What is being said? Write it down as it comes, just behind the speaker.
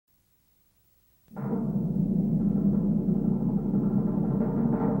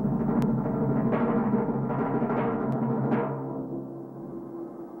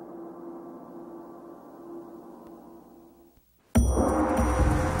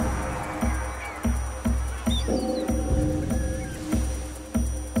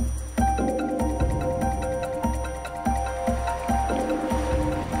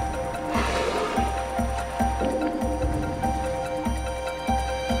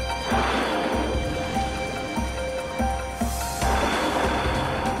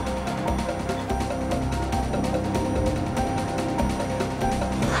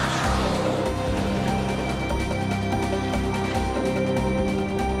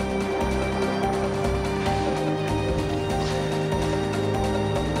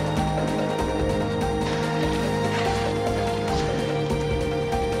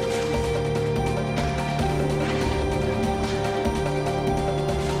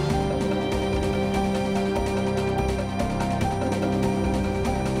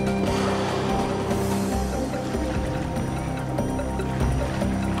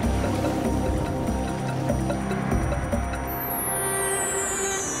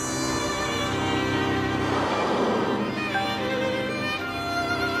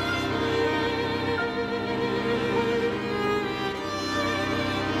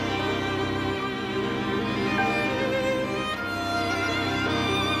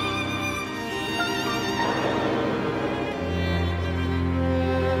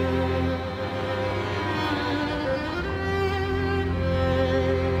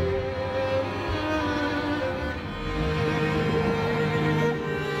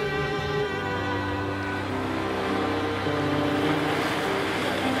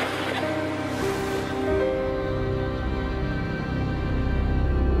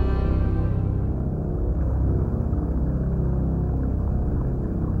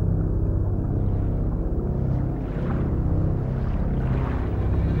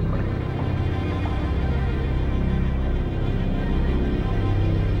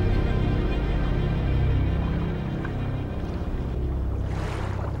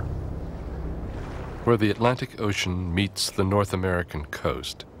Where the Atlantic Ocean meets the North American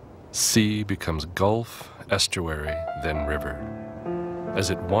coast, sea becomes gulf, estuary, then river, as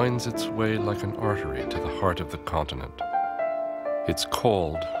it winds its way like an artery to the heart of the continent. It's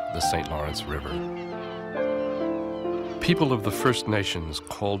called the St. Lawrence River. People of the First Nations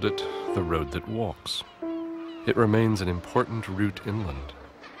called it the road that walks. It remains an important route inland.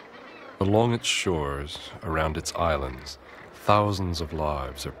 Along its shores, around its islands, thousands of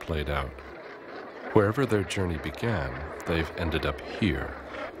lives are played out. Wherever their journey began, they've ended up here,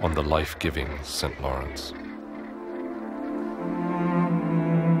 on the life-giving St. Lawrence.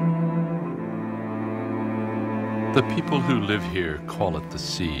 The people who live here call it the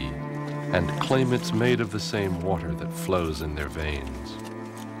sea, and claim it's made of the same water that flows in their veins.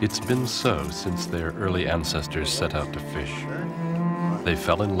 It's been so since their early ancestors set out to fish. They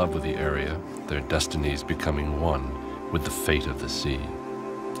fell in love with the area, their destinies becoming one with the fate of the sea.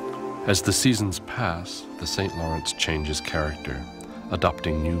 As the seasons pass, the St. Lawrence changes character,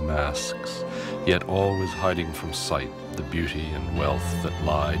 adopting new masks, yet always hiding from sight the beauty and wealth that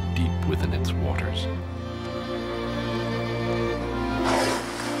lie deep within its waters.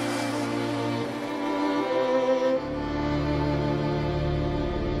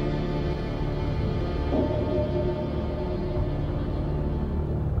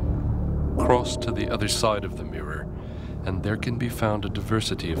 Cross to the other side of the mirror, and there can be found a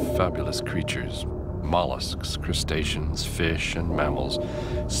diversity of fabulous creatures, mollusks, crustaceans, fish, and mammals,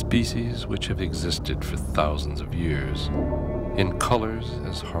 species which have existed for thousands of years, in colors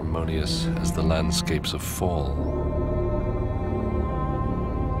as harmonious as the landscapes of fall.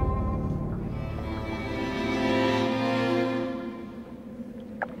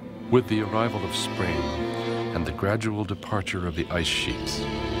 With the arrival of spring and the gradual departure of the ice sheets,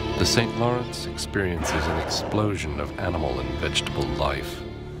 the St. Lawrence experiences an explosion of animal and vegetable life,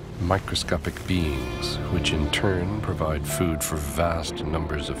 microscopic beings which in turn provide food for vast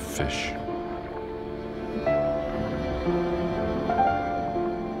numbers of fish.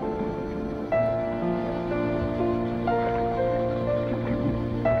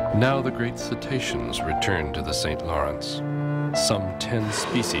 Now the great cetaceans return to the St. Lawrence. Some 10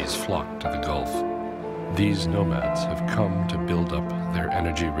 species flock to the Gulf. These nomads have come to build up their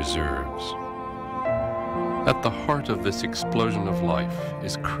energy reserves. At the heart of this explosion of life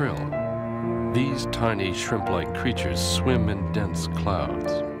is krill. These tiny shrimp-like creatures swim in dense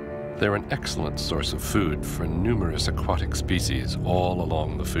clouds. They're an excellent source of food for numerous aquatic species all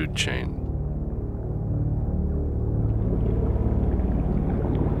along the food chain.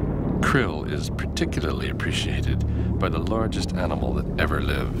 Krill is particularly appreciated by the largest animal that ever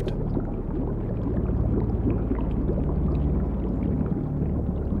lived.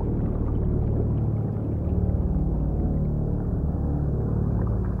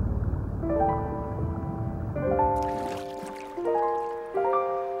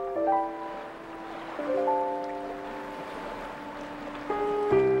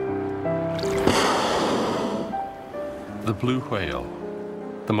 The blue whale,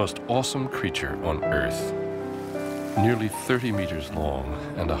 the most awesome creature on Earth. Nearly 30 meters long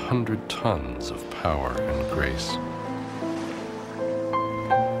and 100 tons of power and grace.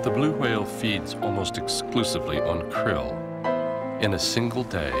 The blue whale feeds almost exclusively on krill. In a single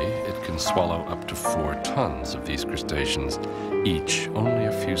day, it can swallow up to 4 tons of these crustaceans, each only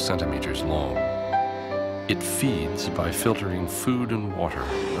a few centimeters long. It feeds by filtering food and water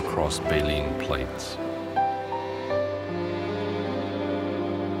across baleen plates.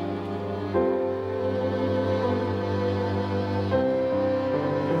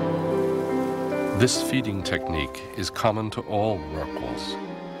 This feeding technique is common to all rorquals,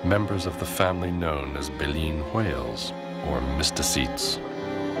 members of the family known as baleen whales, or mysticetes.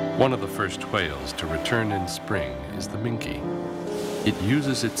 One of the first whales to return in spring is the minke. It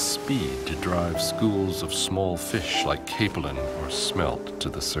uses its speed to drive schools of small fish like capelin or smelt to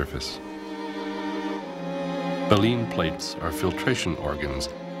the surface. Baleen plates are filtration organs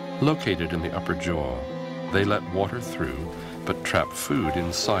located in the upper jaw. They let water through, but trap food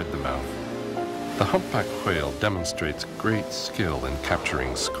inside the mouth. The humpback whale demonstrates great skill in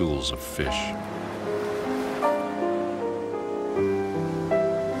capturing schools of fish.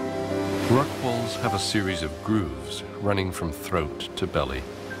 Rorquals have a series of grooves running from throat to belly,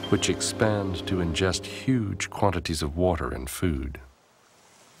 which expand to ingest huge quantities of water and food.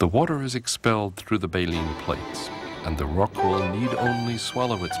 The water is expelled through the baleen plates, and the rorqual need only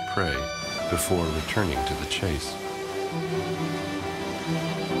swallow its prey before returning to the chase.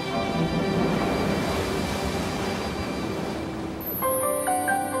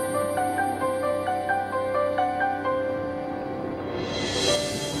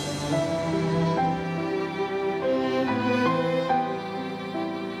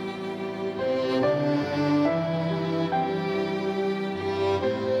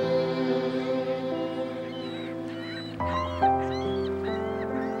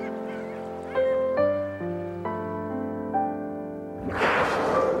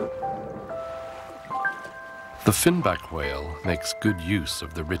 The finback whale makes good use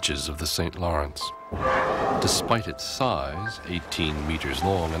of the riches of the St. Lawrence. Despite its size, 18 meters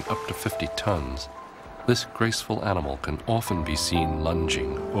long and up to 50 tons, this graceful animal can often be seen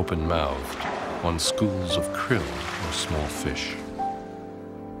lunging, open-mouthed, on schools of krill or small fish.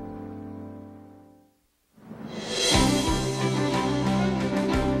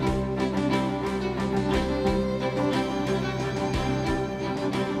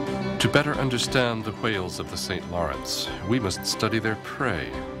 To better understand the whales of the St. Lawrence, we must study their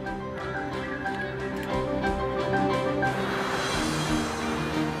prey.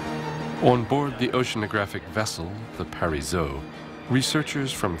 On board the oceanographic vessel, the Parisot,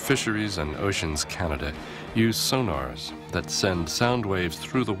 researchers from Fisheries and Oceans Canada use sonars that send sound waves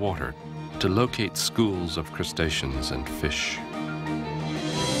through the water to locate schools of crustaceans and fish.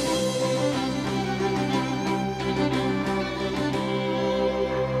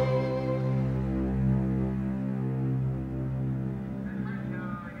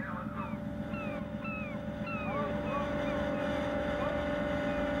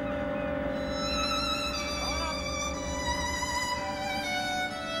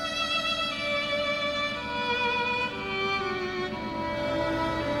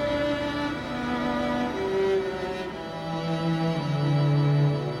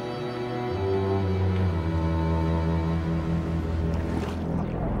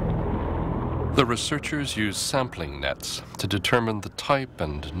 The researchers use sampling nets to determine the type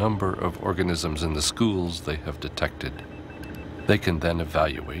and number of organisms in the schools they have detected. They can then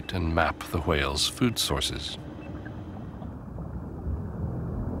evaluate and map the whale's food sources.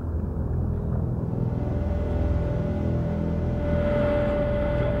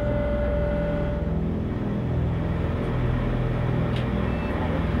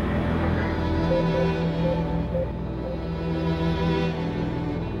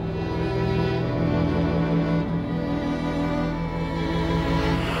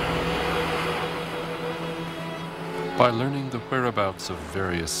 By learning the whereabouts of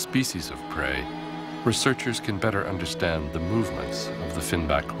various species of prey, researchers can better understand the movements of the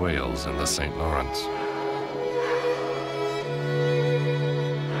finback whales in the St. Lawrence.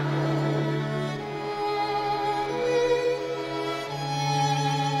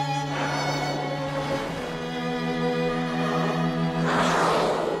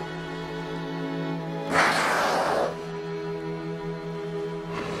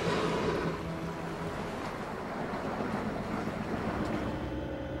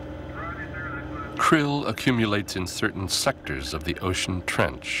 Krill accumulates in certain sectors of the ocean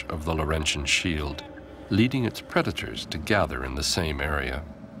trench of the Laurentian Shield, leading its predators to gather in the same area.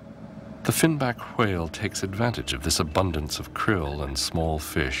 The finback whale takes advantage of this abundance of krill and small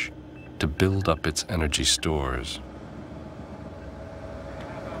fish to build up its energy stores.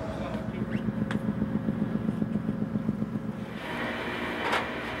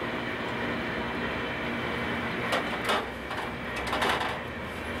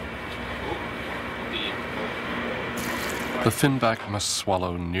 The finback must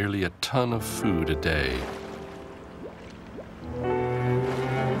swallow nearly a ton of food a day.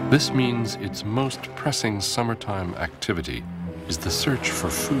 This means its most pressing summertime activity is the search for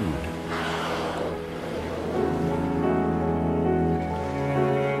food.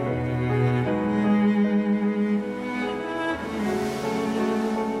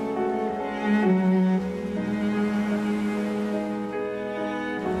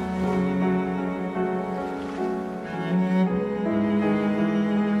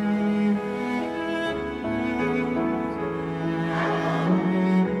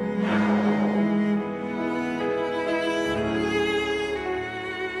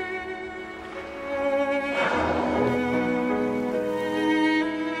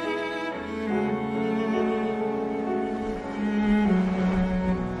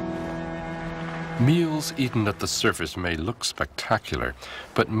 Meals eaten at the surface may look spectacular,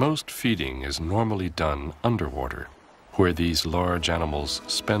 but most feeding is normally done underwater, where these large animals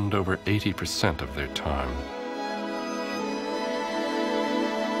spend over 80% of their time.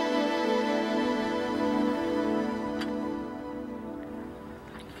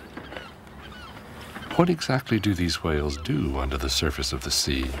 What exactly do these whales do under the surface of the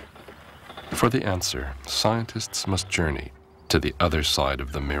sea? For the answer, scientists must journey to the other side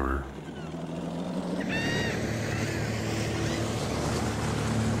of the mirror.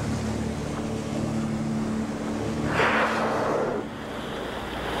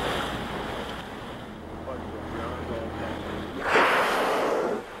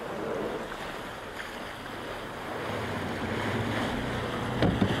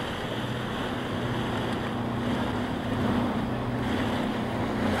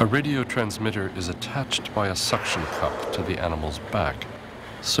 A radio transmitter is attached by a suction cup to the animal's back,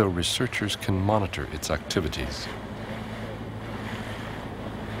 so researchers can monitor its activities.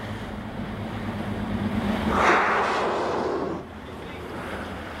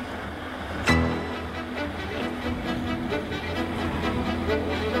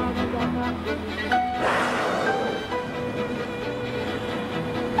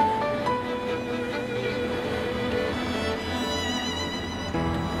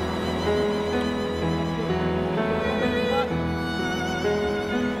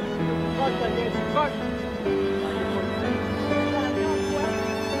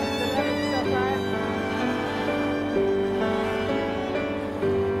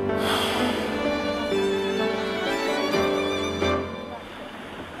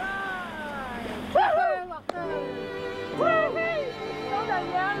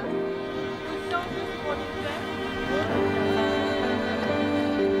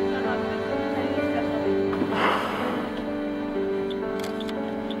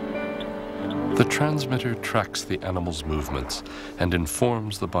 The transmitter tracks the animal's movements and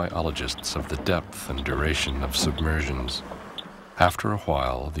informs the biologists of the depth and duration of submersions. After a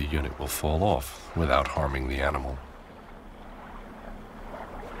while, the unit will fall off without harming the animal.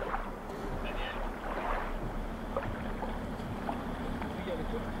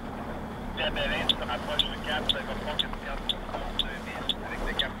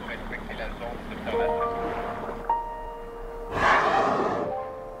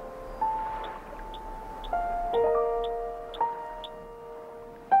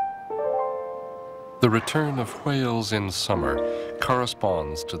 The return of whales in summer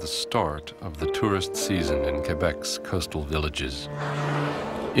corresponds to the start of the tourist season in Quebec's coastal villages.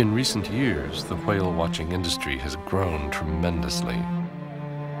 In recent years, the whale watching industry has grown tremendously.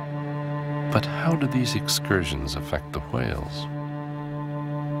 But how do these excursions affect the whales?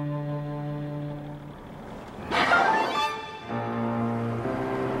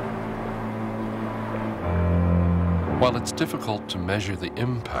 While it's difficult to measure the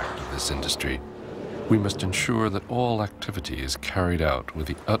impact of this industry, we must ensure that all activity is carried out with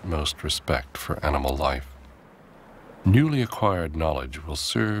the utmost respect for animal life. Newly acquired knowledge will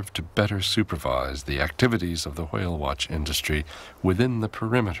serve to better supervise the activities of the whale watch industry within the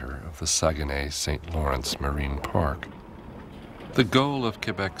perimeter of the Saguenay-St.Laurence Marine Park. The goal of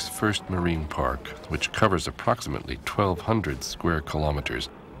Quebec's first marine park, which covers approximately 1,200 square kilometers,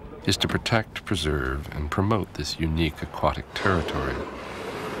 is to protect, preserve, and promote this unique aquatic territory.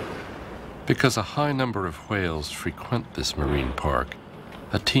 Because a high number of whales frequent this marine park,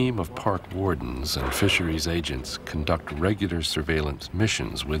 a team of park wardens and fisheries agents conduct regular surveillance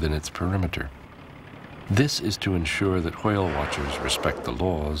missions within its perimeter. This is to ensure that whale watchers respect the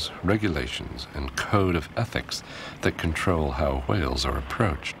laws, regulations, and code of ethics that control how whales are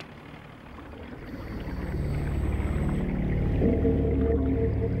approached.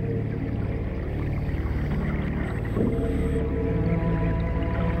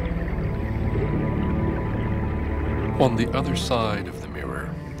 On the other side of the mirror,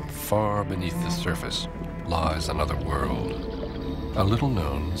 far beneath the surface, lies another world, a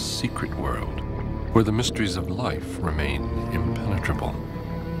little-known secret world, where the mysteries of life remain impenetrable.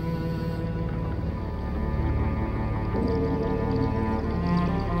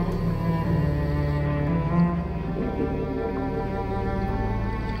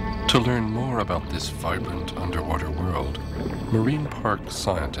 To learn more about this vibrant underwater world, marine park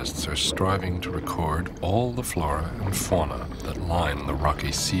scientists are striving to record all the flora and fauna that line the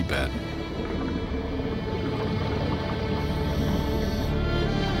rocky seabed.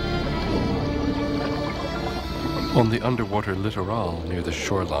 On the underwater littoral near the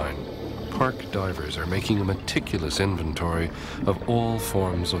shoreline, park divers are making a meticulous inventory of all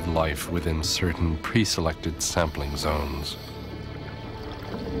forms of life within certain pre-selected sampling zones.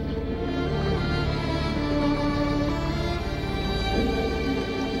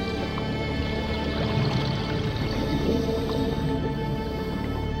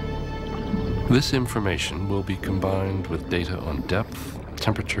 This information will be combined with data on depth,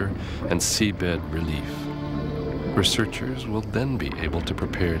 temperature, and seabed relief. Researchers will then be able to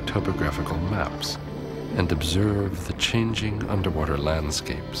prepare topographical maps and observe the changing underwater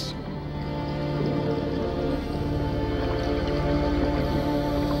landscapes.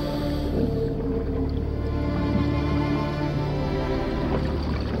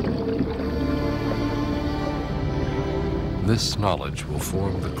 This knowledge will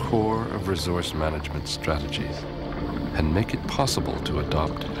form the core of resource management strategies and make it possible to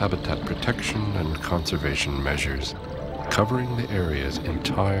adopt habitat protection and conservation measures covering the area's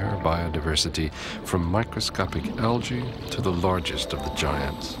entire biodiversity from microscopic algae to the largest of the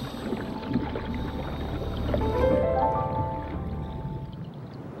giants.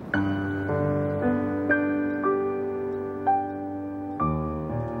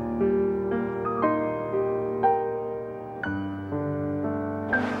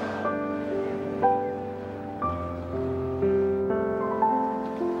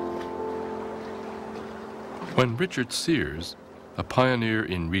 When Richard Sears, a pioneer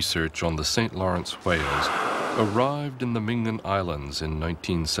in research on the St. Lawrence whales, arrived in the Mingan Islands in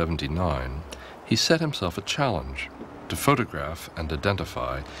 1979, he set himself a challenge to photograph and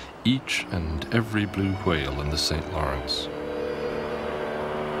identify each and every blue whale in the St. Lawrence.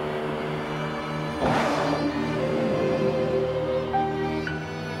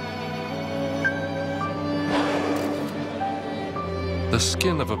 The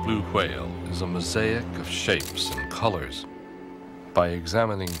skin of a blue whale is a mosaic of shapes and colors. By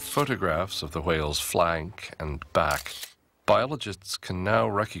examining photographs of the whale's flank and back, biologists can now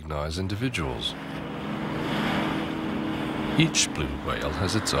recognize individuals. Each blue whale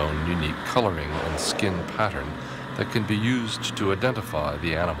has its own unique coloring and skin pattern that can be used to identify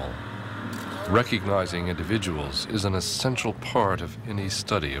the animal. Recognizing individuals is an essential part of any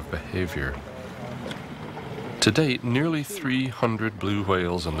study of behavior. To date, nearly 300 blue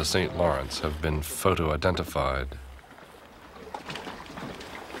whales in the St. Lawrence have been photo-identified.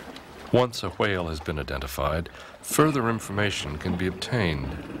 Once a whale has been identified, further information can be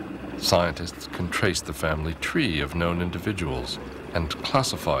obtained. Scientists can trace the family tree of known individuals and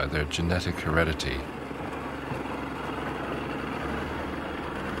classify their genetic heredity.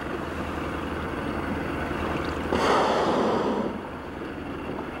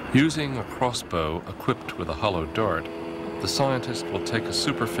 Using a crossbow equipped with a hollow dart, the scientist will take a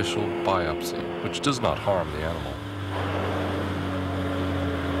superficial biopsy, which does not harm the animal.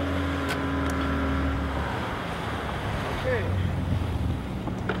 Okay.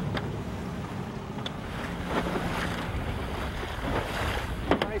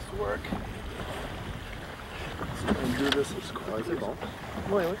 Nice work. On deux là, c'est bon.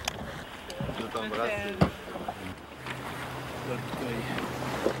 Oui, oui. Je t'embrasse.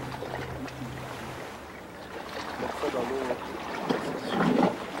 Mettre ça dans l'eau.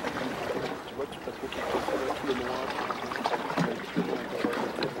 Tu vois, tu peux pas tout le noir.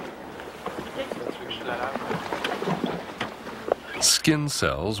 Skin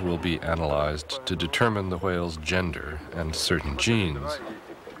cells will be analyzed to determine the whale's gender and certain genes.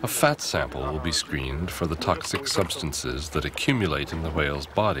 A fat sample will be screened for the toxic substances that accumulate in the whale's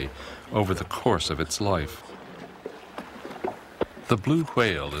body over the course of its life. The blue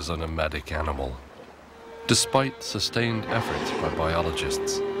whale is a nomadic animal. Despite sustained efforts by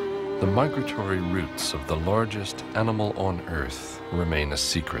biologists, the migratory routes of the largest animal on Earth remain a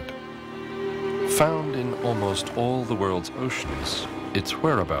secret. Found in almost all the world's oceans, its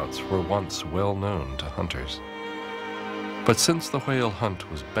whereabouts were once well known to hunters. But since the whale hunt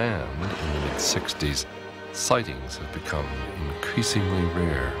was banned in the mid-60s, sightings have become increasingly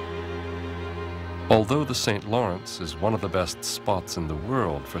rare. Although the St. Lawrence is one of the best spots in the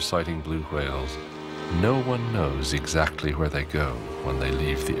world for sighting blue whales, no one knows exactly where they go when they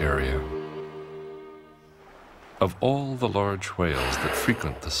leave the area. Of all the large whales that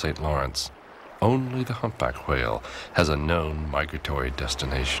frequent the St. Lawrence, only the humpback whale has a known migratory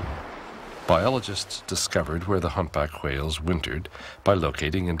destination. Biologists discovered where the humpback whales wintered by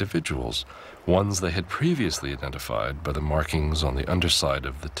locating individuals, ones they had previously identified by the markings on the underside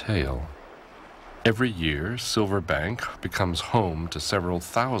of the tail. Every year, Silverbank becomes home to several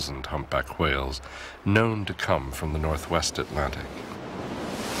thousand humpback whales known to come from the northwest Atlantic.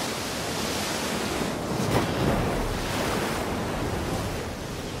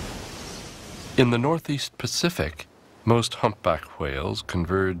 In the northeast Pacific, most humpback whales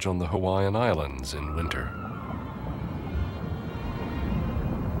converge on the Hawaiian Islands in winter.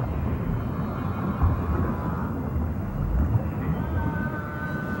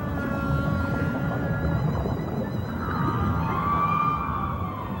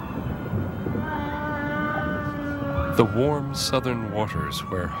 The warm southern waters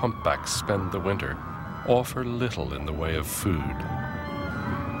where humpbacks spend the winter offer little in the way of food.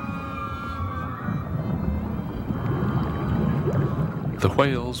 The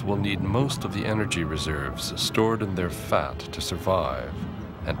whales will need most of the energy reserves stored in their fat to survive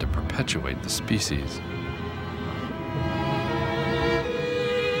and to perpetuate the species.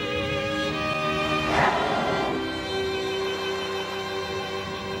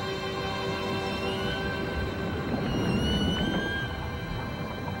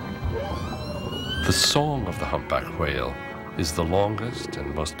 The song of the humpback whale is the longest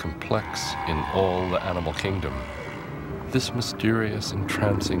and most complex in all the animal kingdom. This mysterious,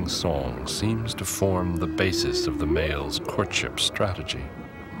 entrancing song seems to form the basis of the male's courtship strategy.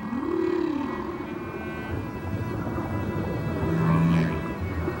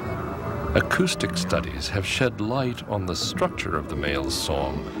 Acoustic studies have shed light on the structure of the male's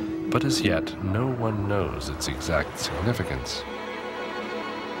song, but as yet no one knows its exact significance.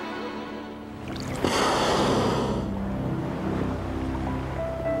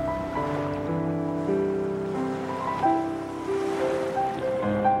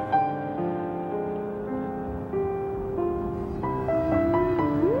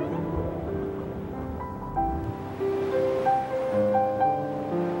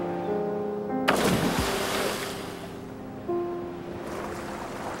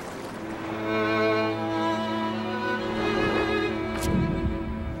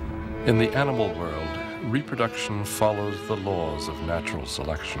 In the animal world, reproduction follows the laws of natural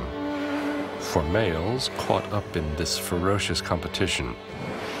selection. For males caught up in this ferocious competition,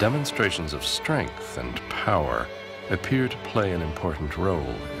 demonstrations of strength and power appear to play an important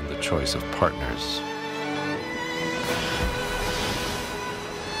role in the choice of partners.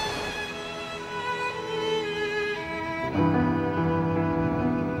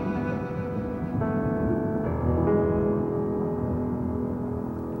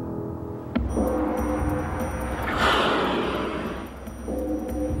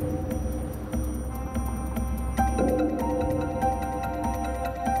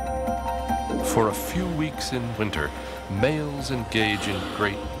 For a few weeks in winter, males engage in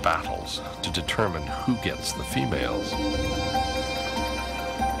great battles to determine who gets the females.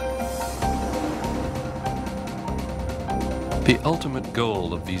 The ultimate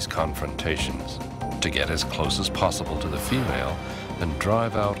goal of these confrontations, to get as close as possible to the female and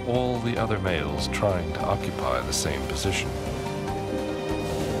drive out all the other males trying to occupy the same position.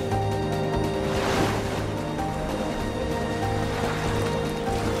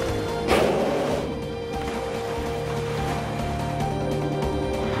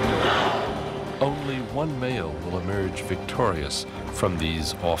 One male will emerge victorious from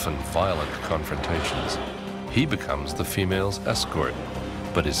these often violent confrontations. He becomes the female's escort,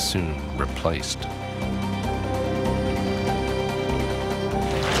 but is soon replaced.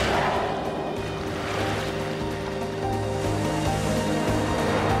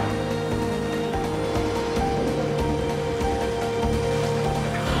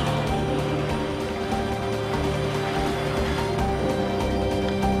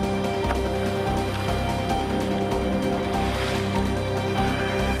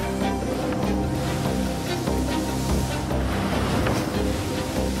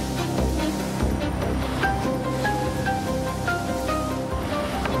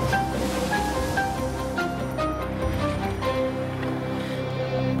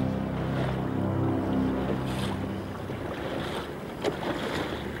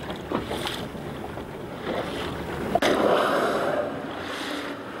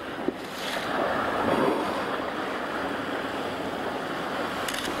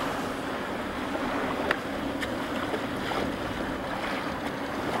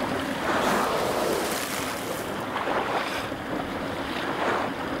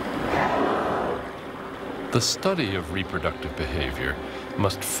 The study of reproductive behavior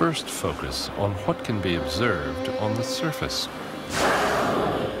must first focus on what can be observed on the surface.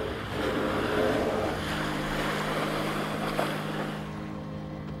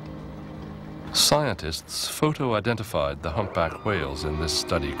 Scientists photo-identified the humpback whales in this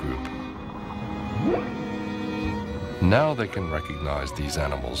study group. Now they can recognize these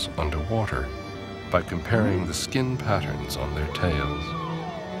animals underwater by comparing the skin patterns on their tails.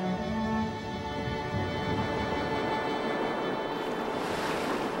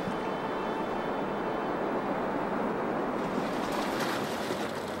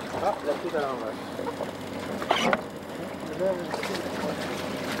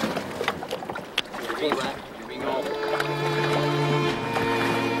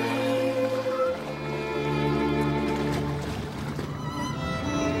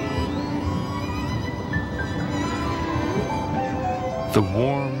 The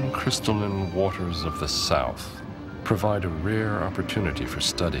warm, crystalline waters of the South provide a rare opportunity for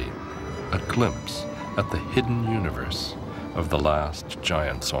study, a glimpse at the hidden universe of the last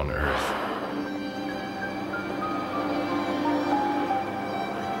giants on Earth.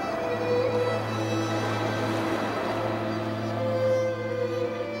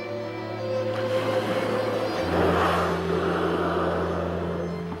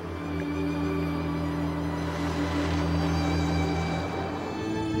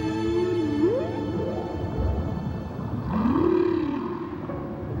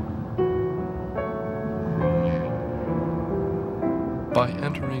 By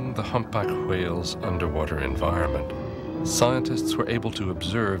entering the humpback whale's underwater environment, scientists were able to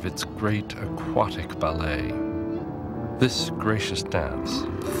observe its great aquatic ballet. This gracious dance,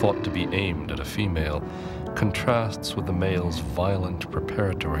 thought to be aimed at a female, contrasts with the male's violent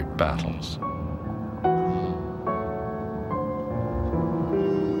preparatory battles.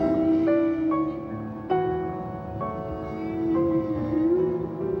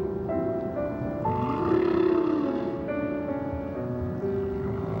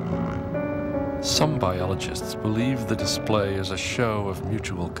 Some biologists believe the display is a show of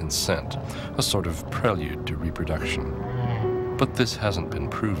mutual consent, a sort of prelude to reproduction. But this hasn't been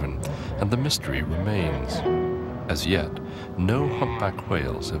proven, and the mystery remains. As yet, no humpback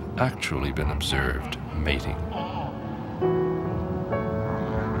whales have actually been observed mating.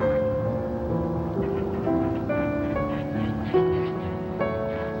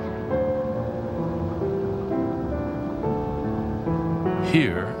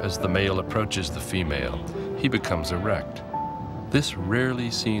 Here, as the male approaches the female, he becomes erect. This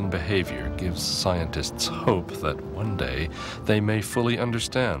rarely seen behavior gives scientists hope that one day they may fully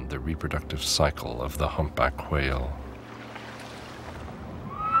understand the reproductive cycle of the humpback whale.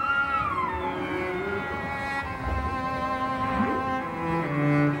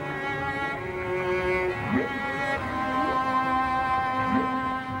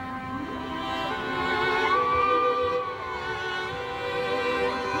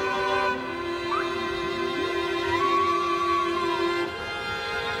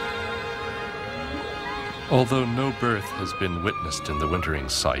 Although no birth has been witnessed in the wintering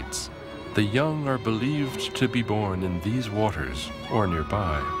sites, the young are believed to be born in these waters or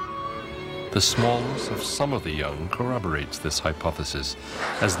nearby. The smallness of some of the young corroborates this hypothesis,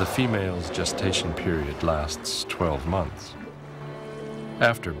 as the female's gestation period lasts 12 months.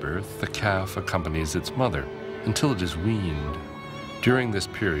 After birth, the calf accompanies its mother until it is weaned. During this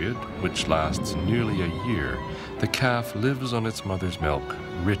period, which lasts nearly a year, the calf lives on its mother's milk,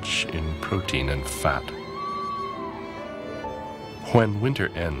 rich in protein and fat. When winter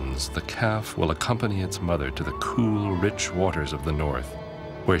ends, the calf will accompany its mother to the cool, rich waters of the north,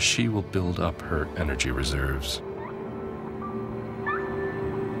 where she will build up her energy reserves.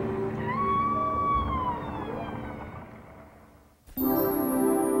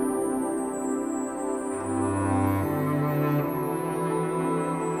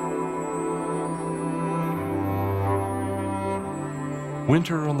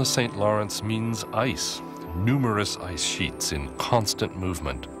 Winter on the St. Laurence means ice. Numerous ice sheets in constant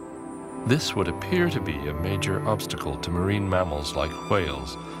movement. This would appear to be a major obstacle to marine mammals like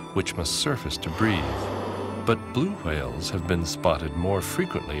whales, which must surface to breathe. But blue whales have been spotted more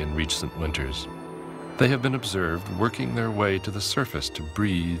frequently in recent winters. They have been observed working their way to the surface to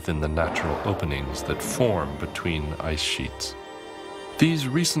breathe in the natural openings that form between ice sheets. These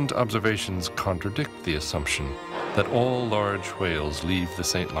recent observations contradict the assumption that all large whales leave the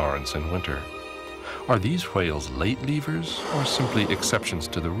St. Lawrence in winter. Are these whales late leavers or simply exceptions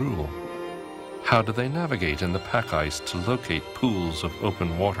to the rule? How do they navigate in the pack ice to locate pools of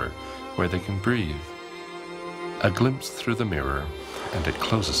open water where they can breathe? A glimpse through the mirror, and it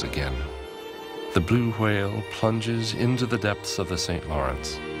closes again. The blue whale plunges into the depths of the St.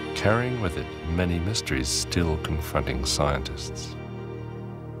 Lawrence, carrying with it many mysteries still confronting scientists.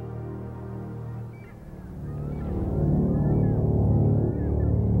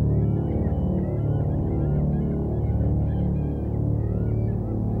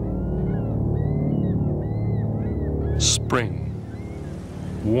 Spring.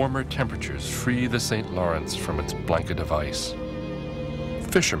 Warmer temperatures free the St. Lawrence from its blanket of ice.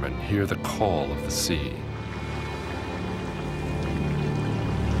 Fishermen hear the call of the sea.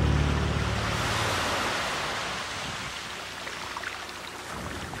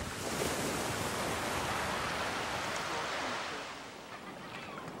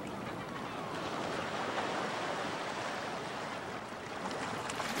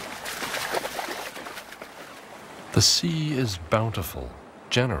 The sea is bountiful,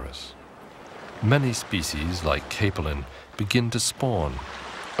 generous. Many species, like capelin, begin to spawn,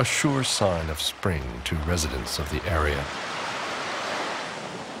 a sure sign of spring to residents of the area.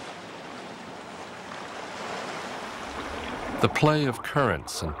 The play of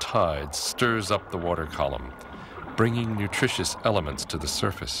currents and tides stirs up the water column, bringing nutritious elements to the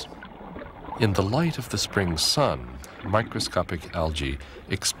surface. In the light of the spring sun, microscopic algae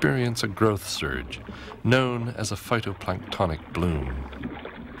experience a growth surge, known as a phytoplanktonic bloom.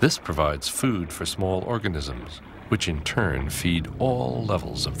 This provides food for small organisms, which in turn feed all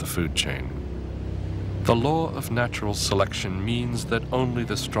levels of the food chain. The law of natural selection means that only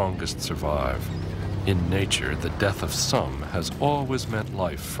the strongest survive. In nature, the death of some has always meant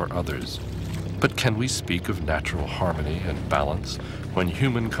life for others. But can we speak of natural harmony and balance when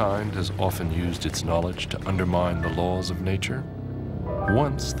humankind has often used its knowledge to undermine the laws of nature?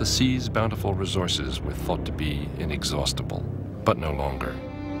 Once, the sea's bountiful resources were thought to be inexhaustible, but no longer.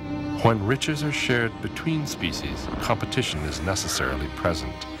 When riches are shared between species, competition is necessarily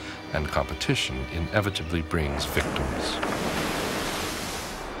present, and competition inevitably brings victims.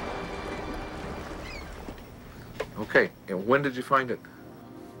 Okay, and when did you find it?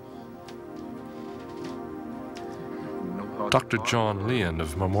 Dr. John Leon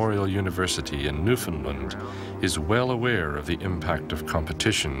of Memorial University in Newfoundland is well aware of the impact of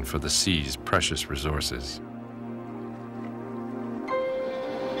competition for the sea's precious resources.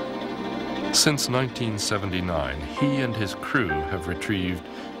 Since 1979, he and his crew have retrieved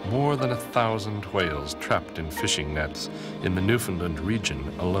more than 1,000 whales trapped in fishing nets in the Newfoundland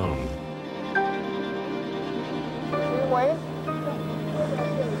region alone.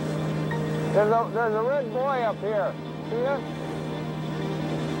 There's a red boy up here. See it?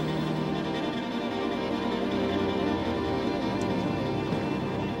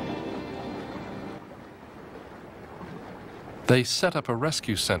 They set up a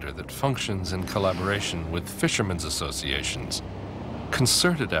rescue center that functions in collaboration with fishermen's associations.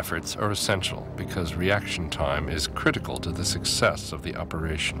 Concerted efforts are essential because reaction time is critical to the success of the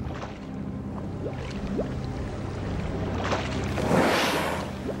operation.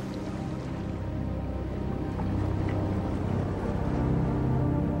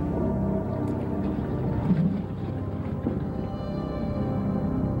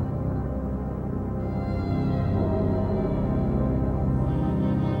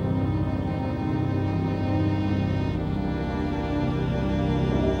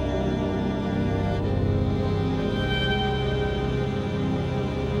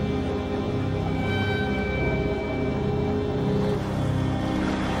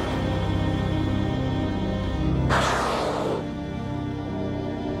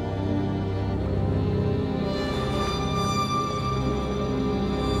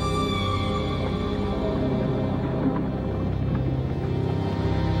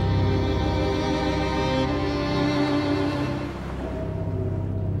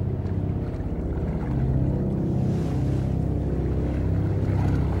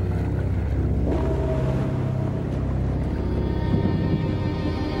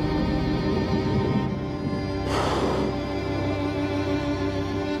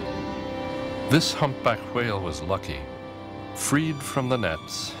 This humpback whale was lucky. Freed from the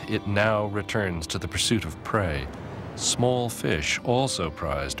nets, it now returns to the pursuit of prey, small fish also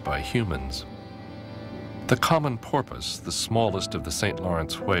prized by humans. The common porpoise, the smallest of the St.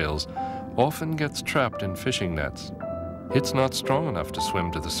 Laurence whales, often gets trapped in fishing nets. It's not strong enough to swim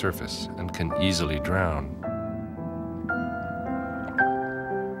to the surface and can easily drown.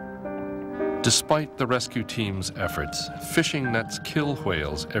 Despite the rescue team's efforts, fishing nets kill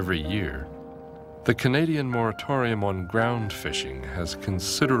whales every year. The Canadian moratorium on ground fishing has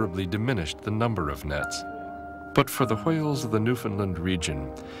considerably diminished the number of nets. But for the whales of the Newfoundland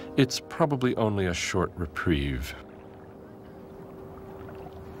region, it's probably only a short reprieve.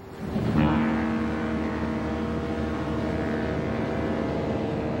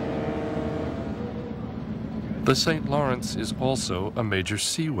 The St. Lawrence is also a major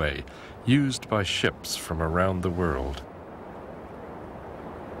seaway used by ships from around the world.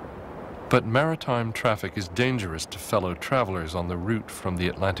 But maritime traffic is dangerous to fellow travelers on the route from the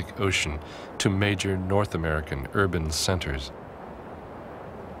Atlantic Ocean to major North American urban centers.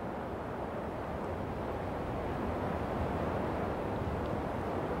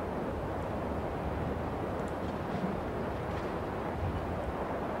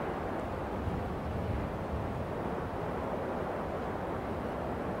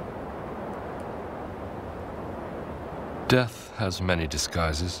 Death has many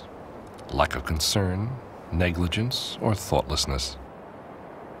disguises. Lack of concern, negligence, or thoughtlessness.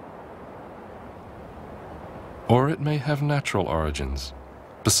 Or it may have natural origins.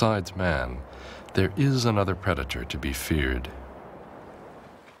 Besides man, there is another predator to be feared.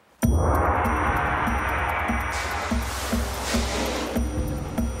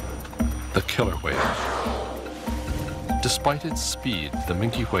 The killer whale. Despite its speed, the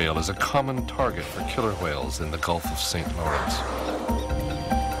minke whale is a common target for killer whales in the Gulf of St. Lawrence.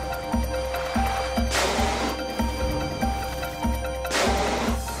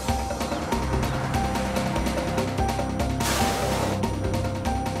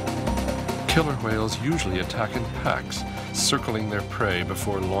 Killer whales usually attack in packs, circling their prey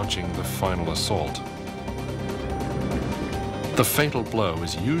before launching the final assault. The fatal blow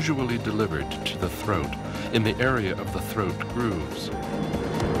is usually delivered to the throat, in the area of the throat grooves.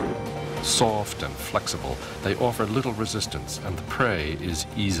 Soft and flexible, they offer little resistance, and the prey is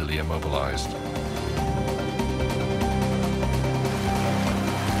easily immobilized.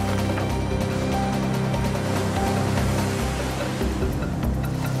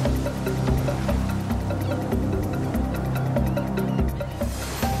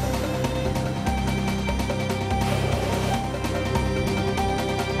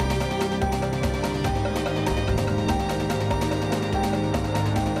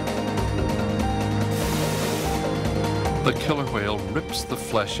 The killer whale rips the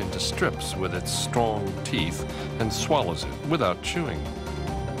flesh into strips with its strong teeth and swallows it without chewing.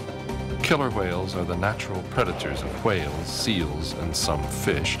 Killer whales are the natural predators of whales, seals, and some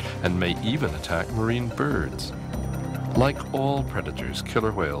fish, and may even attack marine birds. Like all predators,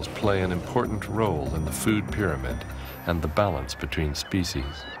 killer whales play an important role in the food pyramid and the balance between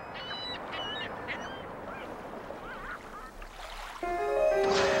species.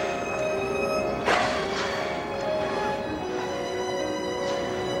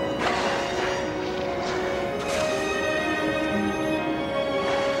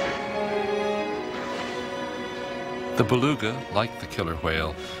 The beluga, like the killer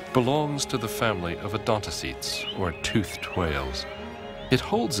whale, belongs to the family of odontocetes, or toothed whales. It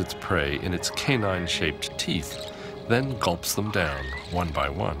holds its prey in its canine-shaped teeth, then gulps them down one by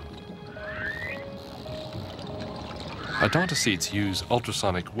one. Odontocetes use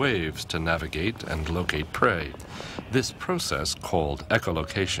ultrasonic waves to navigate and locate prey. This process, called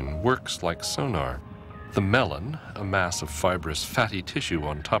echolocation, works like sonar. The melon, a mass of fibrous fatty tissue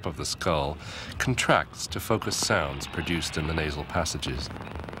on top of the skull, contracts to focus sounds produced in the nasal passages.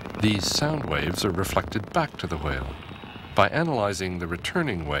 These sound waves are reflected back to the whale. By analyzing the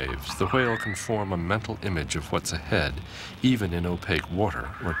returning waves, the whale can form a mental image of what's ahead, even in opaque water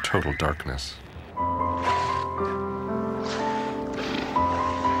or total darkness.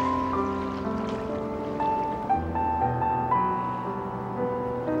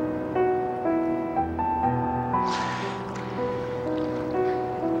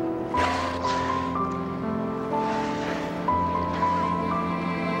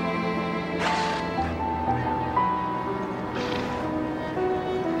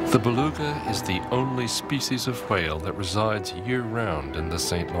 The beluga is the only species of whale that resides year-round in the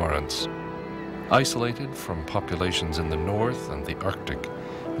St. Lawrence. Isolated from populations in the north and the Arctic,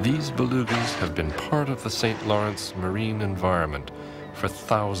 these belugas have been part of the St. Lawrence marine environment for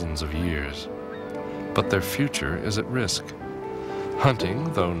thousands of years. But their future is at risk.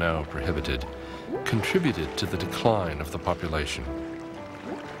 Hunting, though now prohibited, contributed to the decline of the population,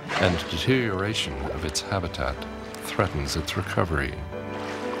 and deterioration of its habitat threatens its recovery.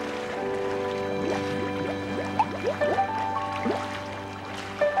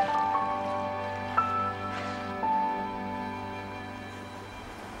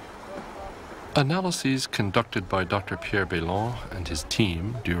 Analyses conducted by Dr. Pierre Belhumeur and his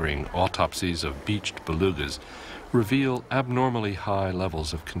team during autopsies of beached belugas reveal abnormally high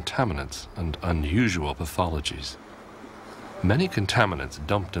levels of contaminants and unusual pathologies. Many contaminants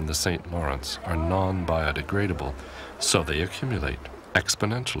dumped in the St. Lawrence are non-biodegradable, so they accumulate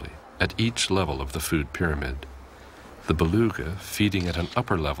exponentially at each level of the food pyramid. The beluga, feeding at an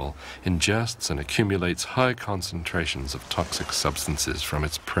upper level, ingests and accumulates high concentrations of toxic substances from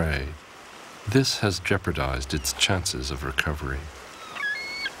its prey. This has jeopardized its chances of recovery.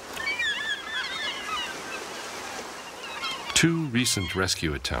 Two recent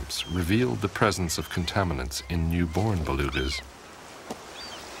rescue attempts revealed the presence of contaminants in newborn belugas.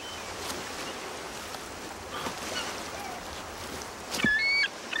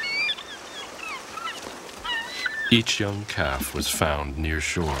 Each young calf was found near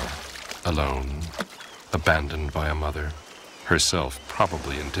shore, alone, abandoned by a mother, herself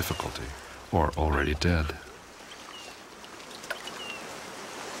probably in difficulty or already dead.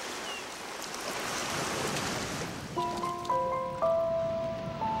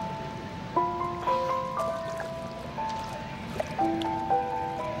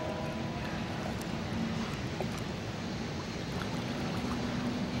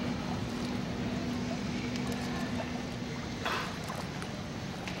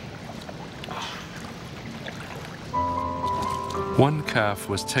 One calf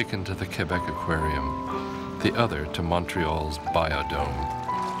was taken to the Quebec aquarium, the other to Montreal's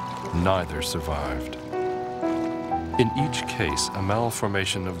Biodome. Neither survived. In each case, a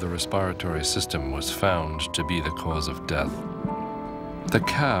malformation of the respiratory system was found to be the cause of death. The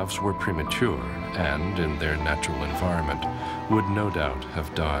calves were premature and, in their natural environment, would no doubt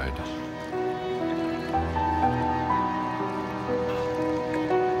have died.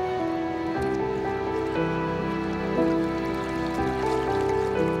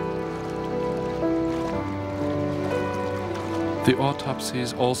 The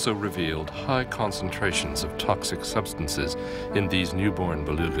autopsies also revealed high concentrations of toxic substances in these newborn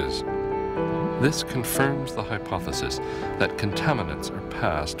belugas. This confirms the hypothesis that contaminants are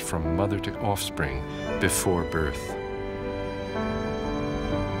passed from mother to offspring before birth.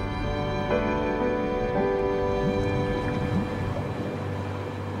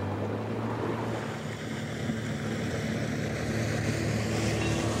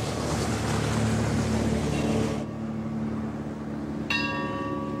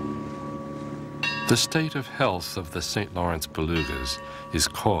 The state of health of the St. Laurence belugas is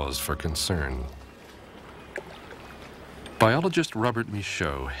cause for concern. Biologist Robert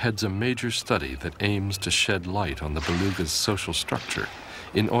Michaud heads a major study that aims to shed light on the beluga's social structure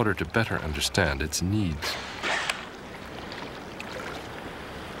in order to better understand its needs.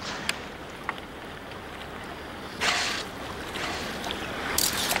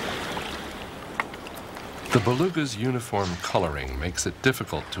 The beluga's uniform coloring makes it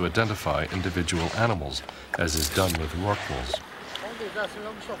difficult to identify individual animals, as is done with rorquals.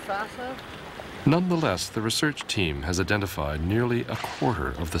 Nonetheless, the research team has identified nearly a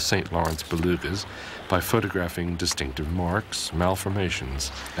quarter of the St. Laurence belugas by photographing distinctive marks,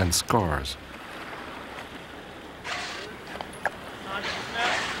 malformations, and scars.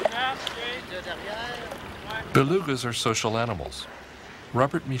 Belugas are social animals.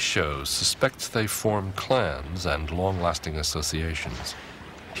 Robert Michaud suspects they form clans and long-lasting associations.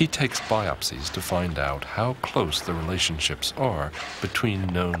 He takes biopsies to find out how close the relationships are between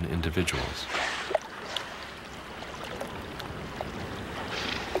known individuals.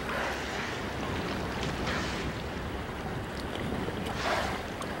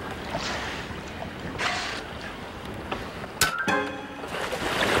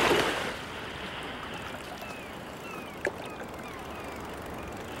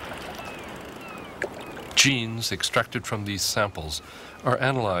 Genes extracted from these samples are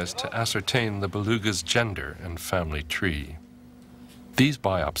analyzed to ascertain the beluga's gender and family tree. These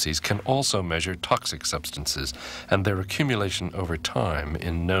biopsies can also measure toxic substances and their accumulation over time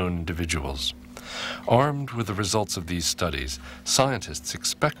in known individuals. Armed with the results of these studies, scientists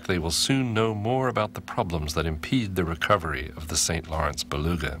expect they will soon know more about the problems that impede the recovery of the St. Laurence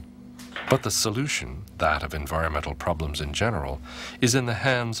beluga. But the solution, that of environmental problems in general, is in the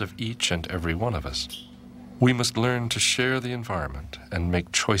hands of each and every one of us. We must learn to share the environment and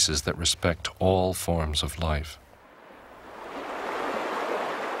make choices that respect all forms of life.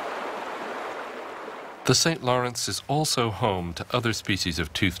 The St. Lawrence is also home to other species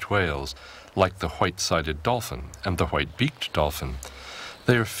of toothed whales, like the white-sided dolphin and the white-beaked dolphin.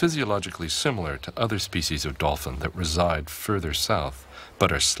 They are physiologically similar to other species of dolphin that reside further south,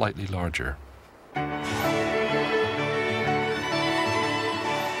 but are slightly larger.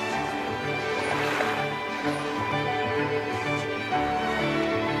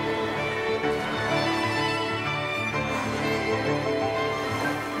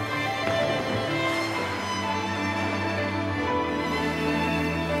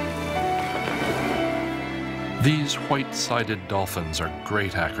 These white-sided dolphins are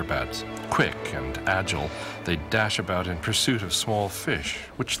great acrobats. Quick and agile, they dash about in pursuit of small fish,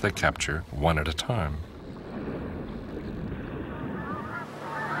 which they capture one at a time.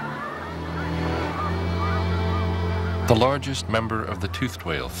 The largest member of the toothed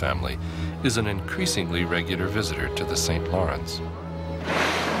whale family is an increasingly regular visitor to the St. Lawrence.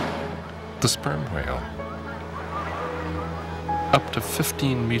 The sperm whale. Up to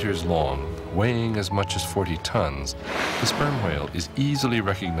 15 meters long, weighing as much as 40 tons, the sperm whale is easily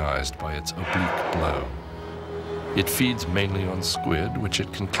recognized by its oblique blow. It feeds mainly on squid, which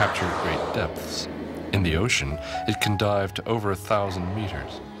it can capture at great depths. In the ocean, it can dive to over 1,000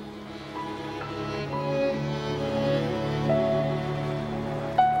 meters.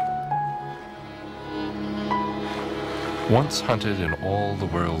 Once hunted in all the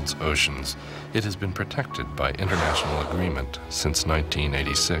world's oceans, it has been protected by international agreement since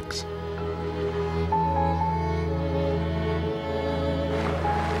 1986.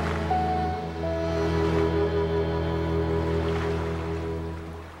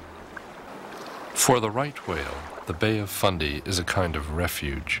 For the right whale, the Bay of Fundy is a kind of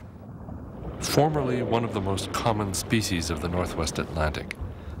refuge. Formerly one of the most common species of the Northwest Atlantic,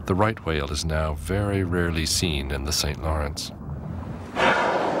 the right whale is now very rarely seen in the St. Lawrence.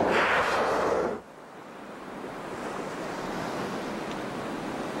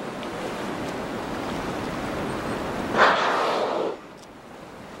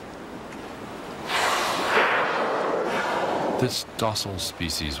 This docile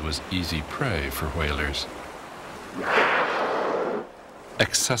species was easy prey for whalers.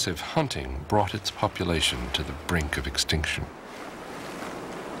 Excessive hunting brought its population to the brink of extinction.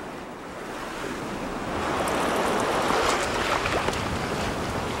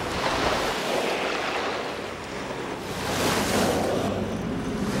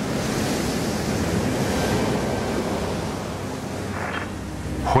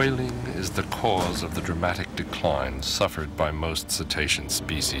 Whaling is the cause of the dramatic decline suffered by most cetacean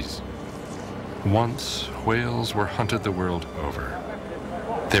species. Once, whales were hunted the world over.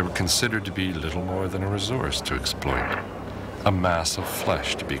 They were considered to be little more than a resource to exploit, a mass of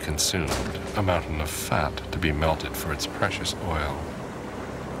flesh to be consumed, a mountain of fat to be melted for its precious oil.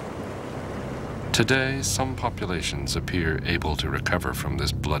 Today, some populations appear able to recover from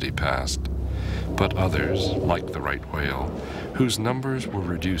this bloody past, but others, like the right whale, whose numbers were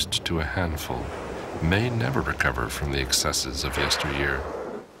reduced to a handful, may never recover from the excesses of yesteryear.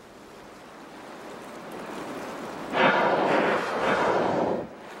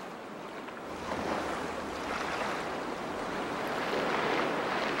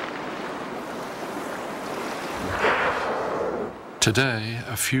 Today,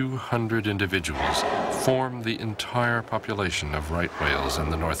 a few hundred individuals form the entire population of right whales in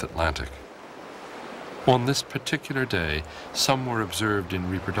the North Atlantic. On this particular day, some were observed in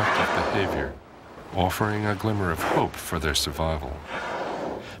reproductive behavior, offering a glimmer of hope for their survival.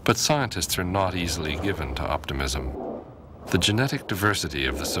 But scientists are not easily given to optimism. The genetic diversity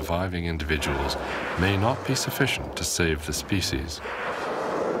of the surviving individuals may not be sufficient to save the species.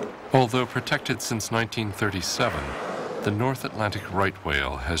 Although protected since 1937, the North Atlantic right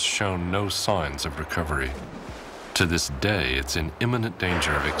whale has shown no signs of recovery. To this day, it's in imminent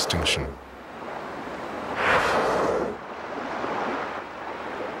danger of extinction.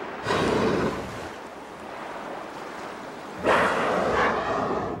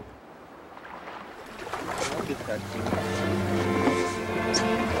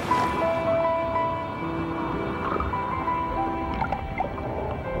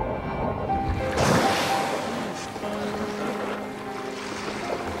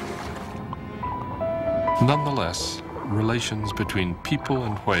 Nonetheless, relations between people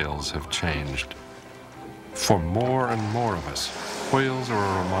and whales have changed. For more and more of us, whales are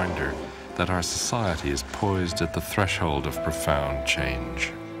a reminder that our society is poised at the threshold of profound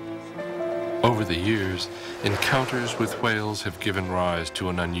change. Over the years, encounters with whales have given rise to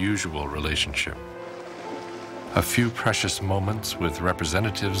an unusual relationship. A few precious moments with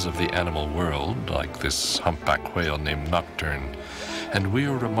representatives of the animal world, like this humpback whale named Nocturne, and we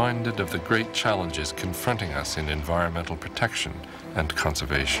are reminded of the great challenges confronting us in environmental protection and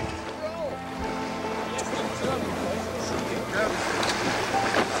conservation.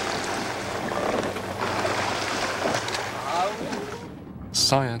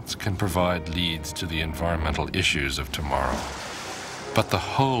 Science can provide leads to the environmental issues of tomorrow, but the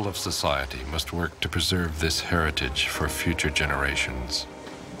whole of society must work to preserve this heritage for future generations.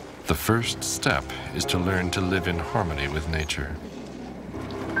 The first step is to learn to live in harmony with nature.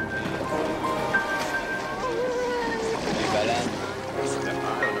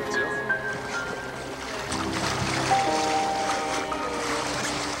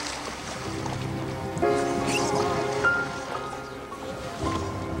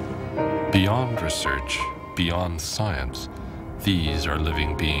 Beyond research, beyond science, these are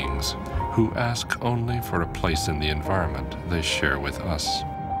living beings who ask only for a place in the environment they share with us.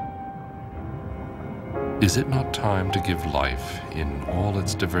 Is it not time to give life, in all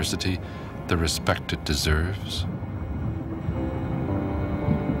its diversity, the respect it deserves?